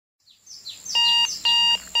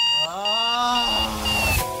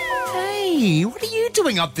Hey, what are you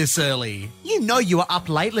doing up this early? You know you were up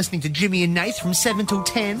late listening to Jimmy and Nath from 7 till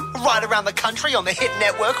 10. Right around the country on the Hit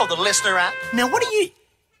Network or the Listener app. Now what are you...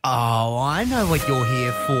 Oh, I know what you're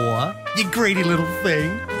here for. You greedy little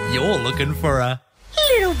thing. You're looking for a...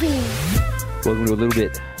 Little bit. Welcome to a little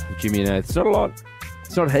bit of Jimmy and Nath. It's not a lot.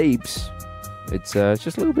 It's not heaps. It's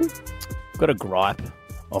just a little bit. Got a gripe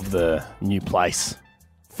of the new place.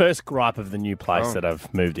 First gripe of the new place that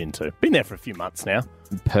I've moved into. Been there for a few months now.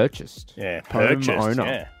 Purchased. Yeah, purchased. Homeowner.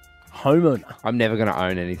 Yeah. Homeowner. I'm never going to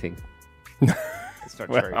own anything. It's not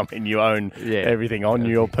true. I mean, you own everything on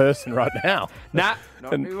your person right now. Nah.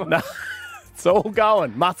 Not anymore. Nah. It's all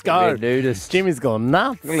going. Must go. Nudist. Jimmy's gone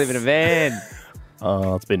nuts. I live in a van.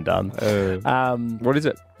 Oh, it's been done. What is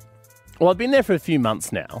it? Well, I've been there for a few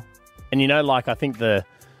months now. And you know, like, I think the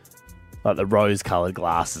rose-coloured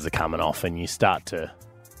glasses are coming off and you start to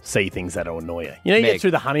see things that will annoy you. You know, you get through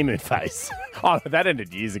the honeymoon phase. Oh, that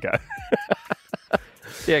ended years ago.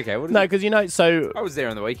 Yeah, okay. What is No, it? because, you know, so... I was there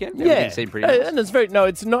on the weekend. Yeah. Everything seemed pretty nice. And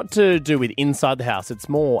it's not to do with inside the house. It's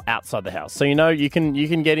more outside the house. So, you know, you can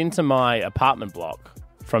get into my apartment block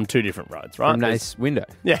from two different roads, right? From Nath's window.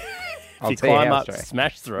 Yeah. I'll If you tell you climb how up, straight.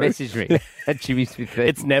 smash through. Message me at Jimmy Smith.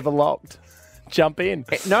 It's never locked. Jump in.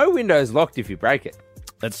 No window's locked if you break it.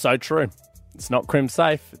 That's so true. It's not crim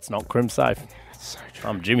safe. It's not crim safe. It's so true.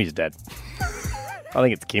 I'm Jimmy's dad. I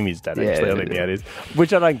think it's Kimmy's dad, Yeah, actually. I think yeah. that is.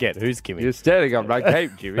 Which I don't get. Who's Kimmy? You're standing up like, hey,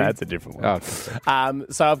 Jimmy. That's a different one. Oh, okay.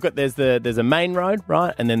 So I've got there's a main road,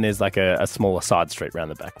 right, and then there's like a smaller side street around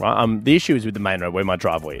the back, right. The issue is with the main road where my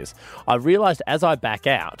driveway is. I realised as I back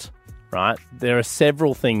out, right, there are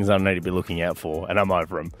several things I need to be looking out for, and I'm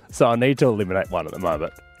over them. So I need to eliminate one at the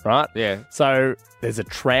moment, right? Yeah. So there's a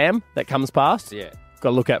tram that comes past. Yeah. Got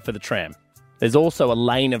to look out for the tram. There's also a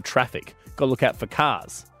lane of traffic. Got to look out for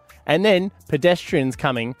cars, and then pedestrians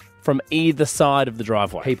coming from either side of the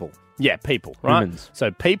driveway. People. Yeah, people, right? Humans.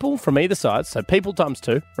 So people from either side. So people times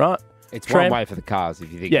two, right? It's Tram. one way for the cars,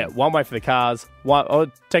 if you think. Yeah, one way for the cars.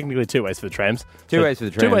 Technically two ways for the trams. Two ways for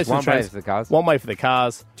the trams, Two ways for one the trams. way for the cars. One way for the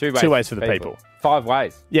cars. Two ways for the people. 5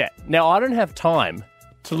 ways. Yeah. Now, I don't have time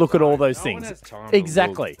to look at all those No things. one has time to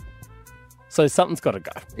Exactly. So something's got to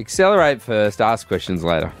go. Accelerate first, ask questions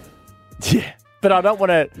later. Yeah. But I don't want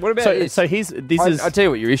to... What about so, this? So I'll tell you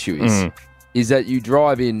what your issue is. Is that you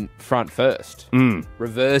drive in front first,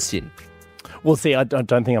 reverse in. Well, see, I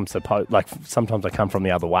don't think I'm supposed... Like, sometimes I come from the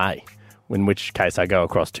other way, in which case I go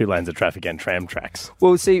across 2 lanes of traffic and tram tracks.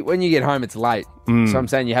 Well, see, when you get home, it's late. So I'm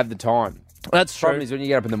saying you have the time. That's The true. problem is when you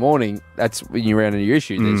get up in the morning, that's when you're around into your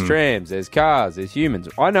issue. There's trams, there's cars, there's humans.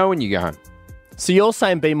 I know when you go home. So you're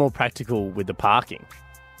saying be more practical with the parking.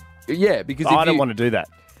 Yeah, because I don't want to do that.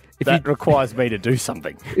 That requires me to do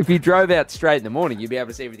something. if you drove out straight in the morning, you'd be able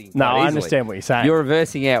to see everything No, quite I easily. understand what you're saying. You're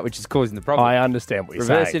reversing out, which is causing the problem. I understand what you're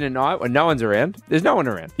Reverse saying. in at night when no one's around. There's no one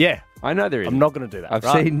around. Yeah. I know there is. I'm not going to do that. I've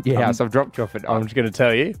right? seen your house. I've dropped you off at night. I'm just going to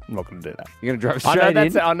tell you, I'm not going to do that. You're going to drive I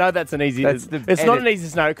straight in. know that's an easy... That's it's not an easy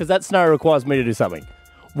scenario because that scenario requires me to do something.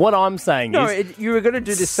 What I'm saying is... you were going to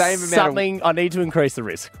do the same amount something I need to increase the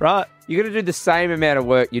risk, right? You're going to do the same amount of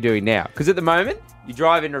work you're doing now. Because at the moment, you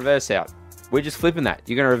drive in, reverse out. We're just flipping that.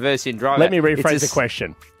 You're going to reverse in, drive out. Let me rephrase the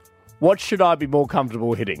question. What should I be more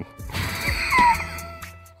comfortable hitting?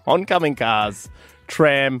 Oncoming cars,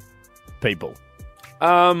 tram, people.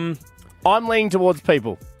 I'm leaning towards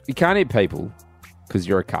people. You can't hit people because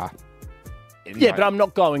you're a car. Yeah, but I'm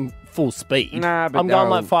not going full speed. Nah, but I'm going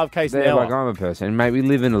like 5 k's an they're hour. like I'm a person. Mate, we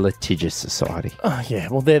live in a litigious society. Oh, yeah,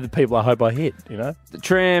 well, they're the people I hope I hit, you know? The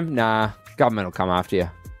tram, nah. Government will come after you.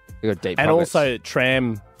 They got deep And pockets. also,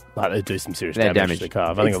 tram, like, they do some serious They're damage to the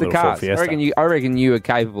car. I think It's a the little Ford cars. Fiesta. I reckon you are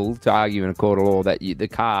capable to argue in a court of law that the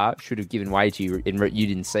car should have given way to you and you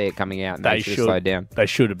didn't see it coming out and they should have slowed down. They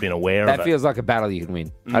should have been aware of That it. feels like a battle you can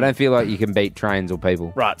win. I don't feel like you can beat trains or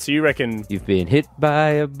people. Right, so you reckon... You've been hit by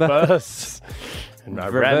a bus. Bus. And I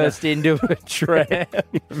ran Reversed into a tram.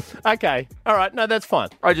 Okay, all right, no, that's fine.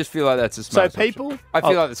 I just feel like that's the smartest people? option. I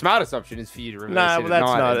feel like the smartest option is for you to reverse No, in well, at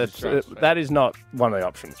that's night not. and just That's, drive that is not one of the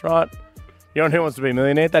options, right? You know Who Wants to Be a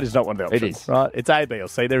Millionaire? That is not one of the options. It is. Right? It's A, B, or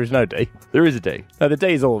C. There is no D. There is a D. No, the D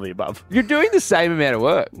is all of the above. You're doing the same amount of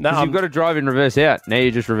work. No, 'cause you've got to drive in reverse out. Now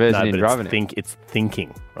you're just reversing No, in but driving it. it's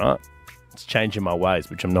thinking, right? It's changing my ways,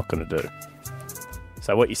 which I'm not going to do.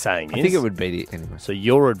 So what you're saying is... I think it would be the... Anyway. So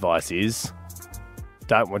your advice is,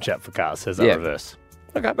 don't watch out for cars, says that Yeah. reverse.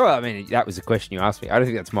 Okay. Well, I mean, that was the question you asked me. I don't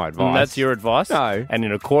think that's my advice. And that's your advice? No. And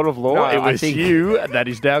in a court of law, No, it I was think- you that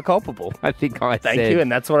is now culpable. I think I Thank said... you,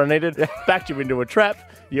 and that's what I needed. Backed you into a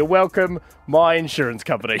trap. You're welcome, my insurance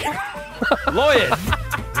company. Lawyers!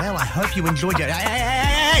 Well, I hope you enjoyed your...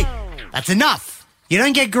 Hey! That's enough! You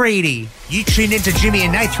don't get greedy. You tune into Jimmy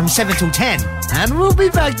and Nath from 7 till 10. And we'll be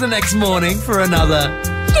back the next morning for another